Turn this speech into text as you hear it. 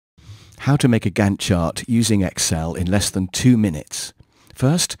How to make a Gantt chart using Excel in less than 2 minutes.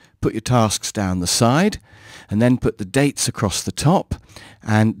 First, put your tasks down the side, and then put the dates across the top,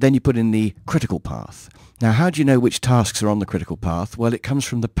 and then you put in the critical path. Now, how do you know which tasks are on the critical path? Well, it comes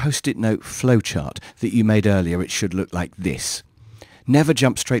from the post-it note flowchart that you made earlier. It should look like this. Never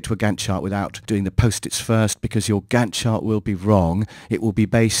jump straight to a Gantt chart without doing the post-its first, because your Gantt chart will be wrong. It will be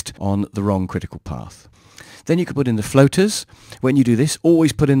based on the wrong critical path. Then you can put in the floaters. When you do this,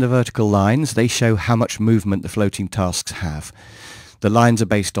 always put in the vertical lines. They show how much movement the floating tasks have. The lines are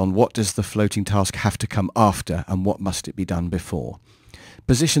based on what does the floating task have to come after and what must it be done before.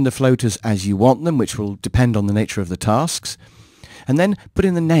 Position the floaters as you want them, which will depend on the nature of the tasks. And then put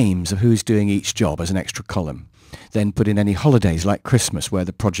in the names of who's doing each job as an extra column. Then put in any holidays like Christmas where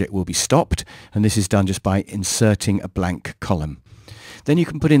the project will be stopped, and this is done just by inserting a blank column. Then you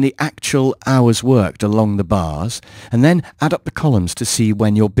can put in the actual hours worked along the bars, and then add up the columns to see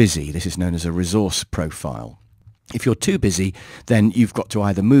when you're busy. This is known as a resource profile. If you're too busy, then you've got to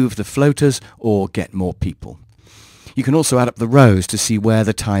either move the floaters or get more people. You can also add up the rows to see where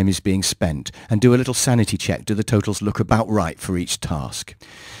the time is being spent, and do a little sanity check. Do the totals look about right for each task?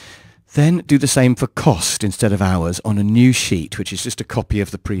 Then do the same for cost instead of hours on a new sheet, which is just a copy of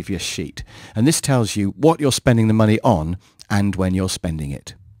the previous sheet. And this tells you what you're spending the money on and when you're spending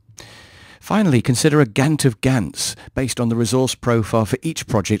it. Finally, consider a Gantt of Gantts based on the resource profile for each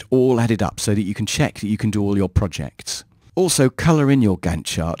project, all added up so that you can check that you can do all your projects. Also, colour in your Gantt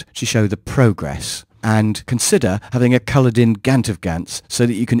chart to show the progress, and consider having a coloured in Gantt of Gantts so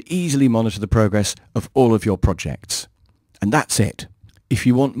that you can easily monitor the progress of all of your projects. And that's it. If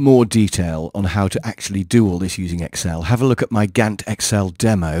you want more detail on how to actually do all this using Excel, have a look at my Gantt Excel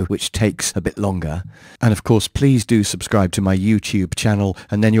demo, which takes a bit longer. And of course, please do subscribe to my YouTube channel,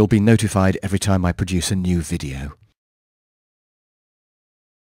 and then you'll be notified every time I produce a new video.